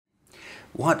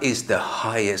What is the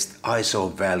highest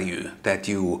ISO value that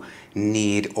you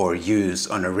need or use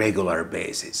on a regular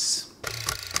basis?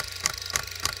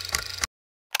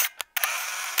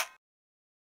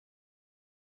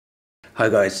 Hi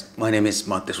guys, my name is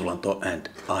Matti Sulanto and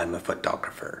I'm a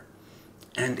photographer.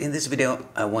 And in this video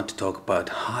I want to talk about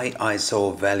high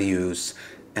ISO values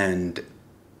and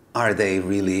are they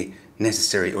really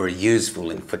necessary or useful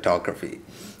in photography.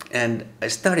 And I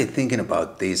started thinking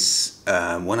about this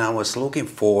when I was looking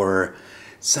for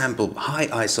high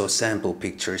ISO sample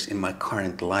pictures in my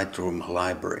current Lightroom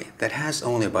library that has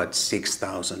only about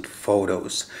 6,000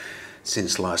 photos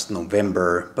since last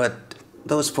November, but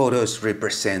those photos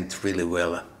represent really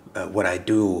well what I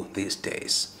do these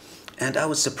days. And I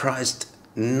was surprised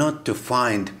not to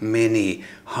find many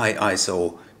high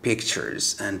ISO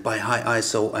pictures, and by high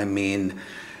ISO I mean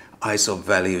ISO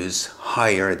values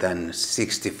higher than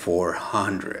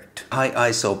 6400. High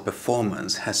ISO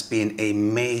performance has been a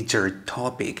major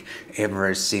topic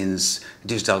ever since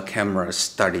digital cameras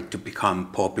started to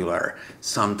become popular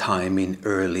sometime in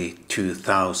early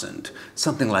 2000,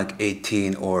 something like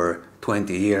 18 or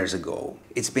 20 years ago.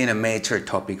 It's been a major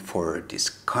topic for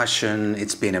discussion,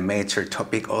 it's been a major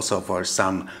topic also for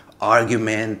some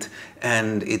argument,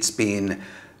 and it's been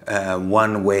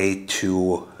one way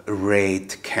to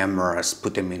rate cameras,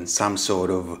 put them in some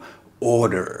sort of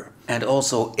order. And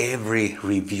also every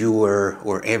reviewer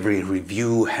or every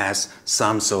review has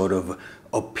some sort of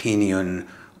opinion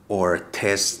or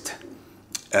test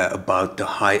about the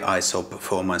high ISO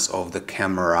performance of the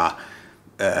camera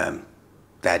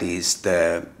that is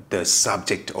the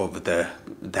subject of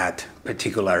that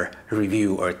particular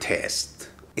review or test.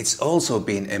 It's also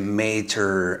been a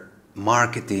major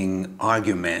marketing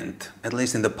argument, at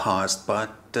least in the past,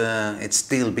 but it's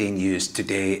still being used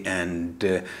today, and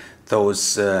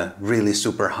those really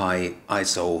super high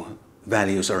ISO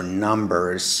values or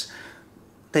numbers,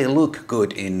 they look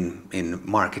good in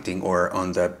marketing or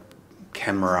on the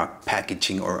camera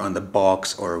packaging or on the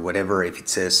box or whatever, if it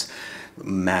says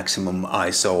maximum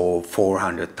ISO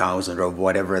 400,000 or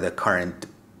whatever the current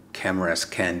cameras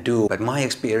can do. But my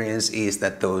experience is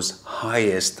that those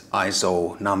highest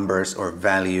ISO numbers or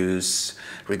values,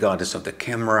 regardless of the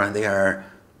camera, they are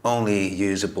only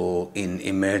usable in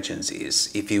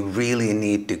emergencies. If you really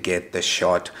need to get the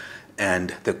shot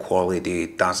and the quality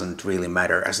doesn't really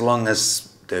matter, as long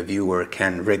as the viewer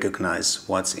can recognize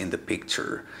what's in the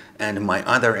picture. And my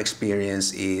other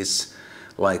experience is,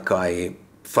 like I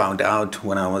found out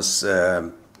when I was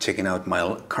checking out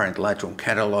my current Lightroom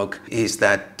catalog, is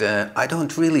that I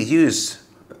don't really use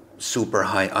super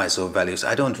high ISO values.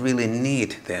 I don't really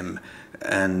need them,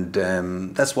 and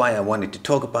that's why I wanted to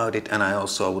talk about it. And I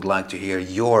also would like to hear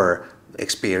your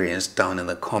experience down in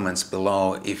the comments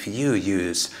below if you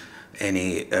use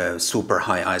any super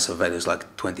high ISO values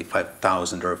like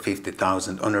 25,000 or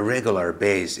 50,000 on a regular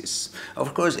basis.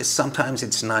 Of course, sometimes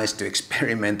it's nice to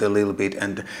experiment a little bit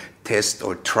and test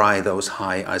or try those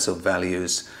high ISO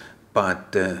values,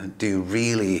 but do you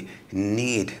really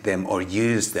need them or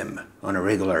use them on a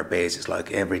regular basis,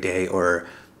 like every day or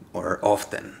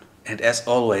often? And as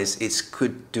always, it's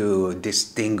good to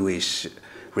distinguish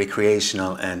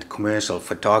recreational and commercial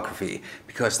photography,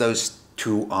 because those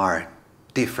two are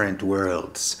different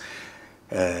worlds.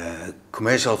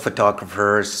 Commercial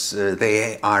photographers,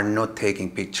 they are not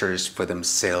taking pictures for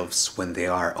themselves when they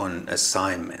are on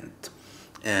assignment.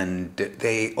 And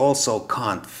they also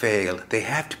can't fail. They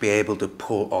have to be able to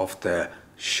pull off the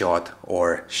shot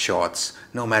or shots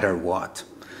no matter what.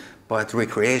 But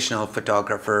recreational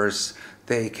photographers,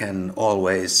 they can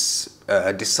always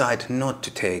decide not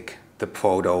to take the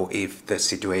photo if the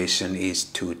situation is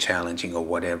too challenging or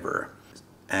whatever.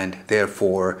 And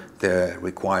therefore the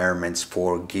requirements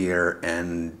for gear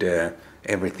and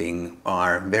everything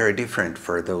are very different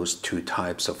for those two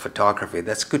types of photography.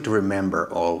 That's good to remember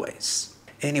always.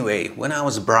 Anyway, when I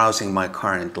was browsing my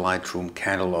current Lightroom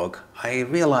catalog, I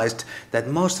realized that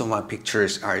most of my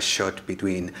pictures are shot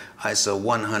between ISO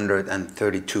 100 and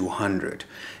 3200.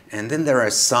 And then there are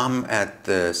some at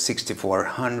the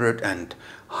 6400 and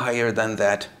higher than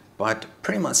that. But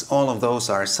pretty much all of those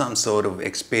are some sort of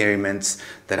experiments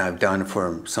that I've done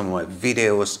for some of my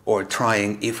videos, or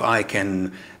trying if I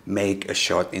can make a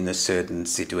shot in a certain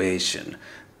situation.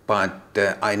 But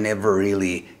I never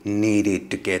really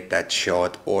needed to get that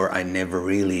shot, or I never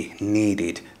really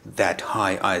needed that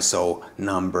high ISO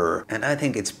number. And I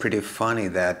think it's pretty funny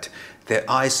that the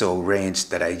ISO range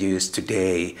that I use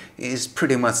today is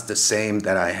pretty much the same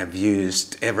that I have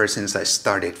used ever since I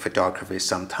started photography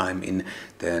sometime in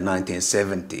the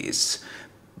 1970s.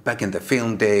 Back in the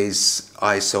film days,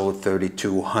 ISO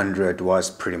 3200 was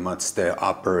pretty much the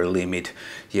upper limit.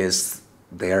 Yes,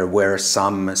 there were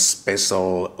some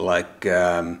special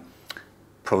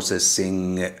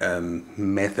processing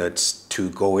methods to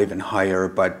go even higher,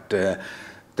 but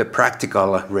the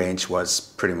practical range was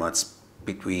pretty much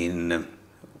between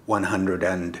 100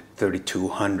 and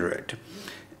 3200.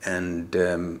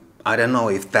 And I don't know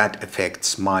if that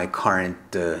affects my current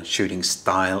shooting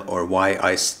style or why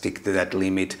I stick to that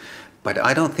limit, but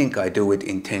I don't think I do it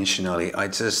intentionally. I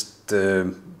just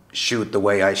shoot the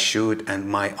way I shoot, and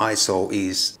my ISO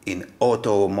is in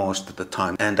auto most of the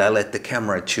time, and I let the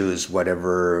camera choose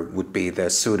whatever would be the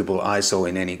suitable ISO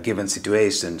in any given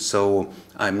situation. So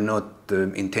I'm not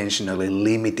intentionally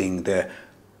limiting the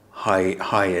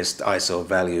highest ISO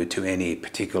value to any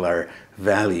particular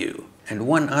value. And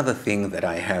one other thing that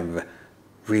I have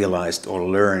realized or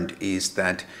learned is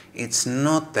that it's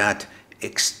not that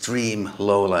extreme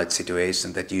low light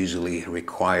situation that usually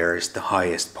requires the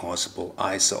highest possible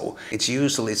ISO. It's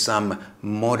usually some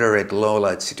moderate low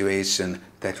light situation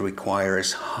that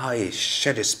requires high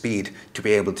shutter speed to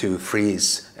be able to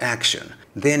freeze action.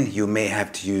 Then you may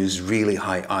have to use really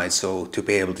high ISO to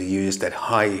be able to use that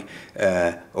high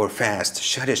or fast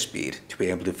shutter speed to be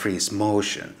able to freeze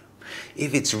motion.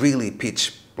 If it's really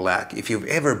pitch black, if you've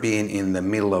ever been in the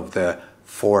middle of the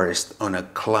forest on a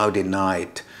cloudy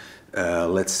night,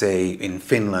 let's say in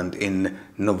Finland in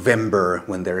November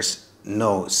when there's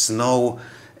no snow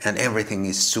and everything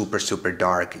is super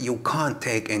dark, you can't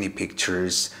take any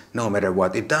pictures no matter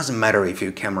what. It doesn't matter if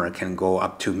your camera can go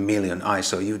up to 1,000,000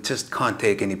 ISO, you just can't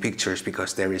take any pictures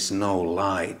because there is no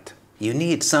light. You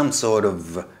need some sort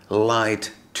of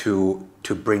light to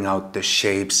bring out the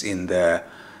shapes in the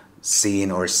scene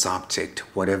or subject,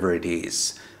 whatever it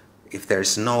is. If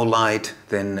there's no light,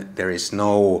 then there is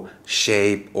no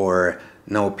shape or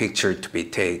no picture to be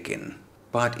taken.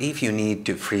 But if you need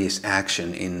to freeze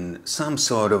action in some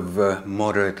sort of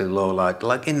moderately low light,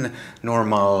 like in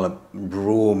normal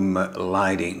room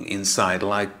lighting inside,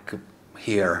 like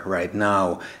here right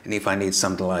now, and if I need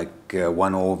something like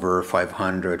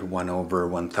 1/500,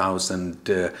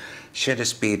 1/1000 shutter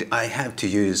speed, I have to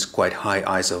use quite high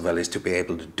ISO values to be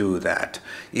able to do that,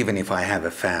 even if I have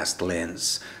a fast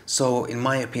lens. So in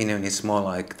my opinion, it's more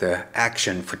like the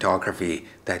action photography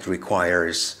that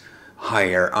requires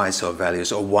higher ISO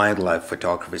values, or wildlife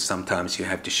photography. Sometimes you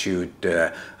have to shoot,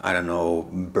 I don't know,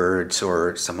 birds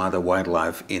or some other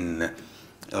wildlife in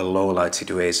low light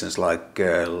situations, like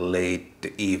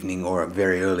late evening or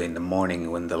very early in the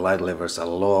morning when the light levels are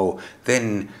low.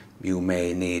 Then you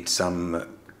may need some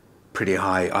pretty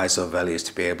high ISO values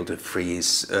to be able to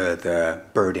freeze the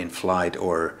bird in flight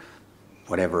or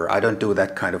whatever. I don't do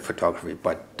that kind of photography,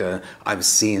 but I've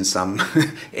seen some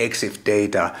EXIF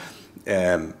data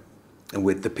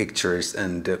with the pictures,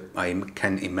 and I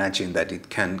can imagine that it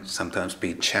can sometimes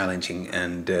be challenging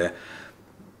and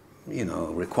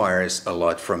requires a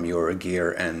lot from your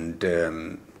gear and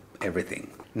everything.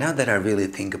 Now that I really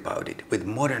think about it, with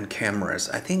modern cameras,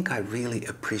 I think I really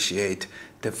appreciate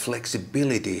the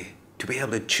flexibility to be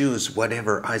able to choose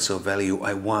whatever ISO value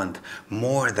I want,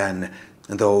 more than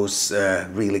those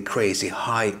really crazy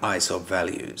high ISO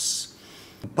values.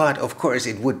 But of course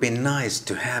it would be nice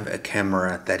to have a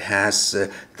camera that has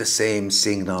the same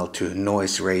signal to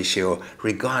noise ratio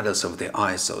regardless of the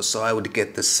ISO, so I would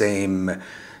get the same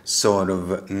sort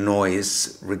of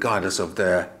noise regardless of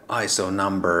the ISO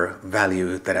number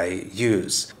value that I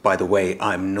use. By the way,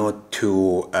 I'm not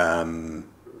too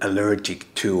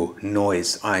allergic to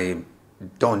noise. I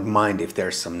don't mind if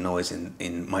there's some noise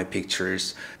in my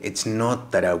pictures. It's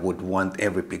not that I would want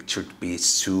every picture to be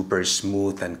super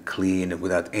smooth and clean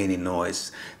without any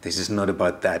noise. This is not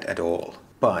about that at all.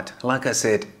 But like I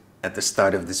said at the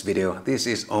start of this video, this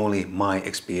is only my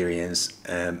experience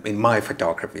in my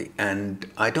photography, and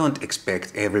I don't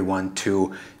expect everyone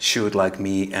to shoot like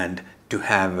me and to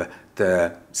have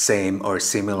the same or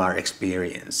similar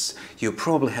experience. You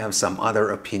probably have some other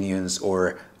opinions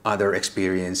or other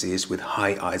experiences with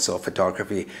high ISO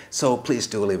photography, so please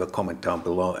do leave a comment down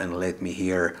below and let me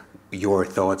hear your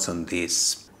thoughts on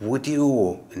this. Would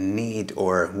you need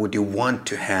or would you want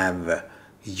to have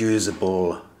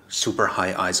usable super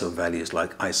high ISO values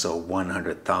like ISO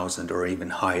 100,000 or even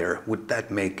higher? Would that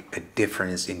make a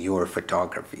difference in your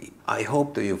photography? I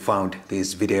hope that you found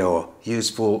this video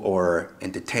useful or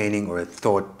entertaining or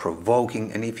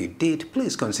thought-provoking, and if you did,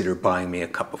 please consider buying me a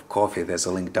cup of coffee. There's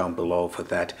a link down below for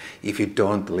that if you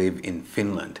don't live in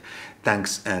Finland.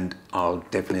 Thanks, and I'll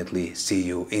definitely see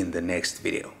you in the next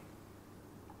video.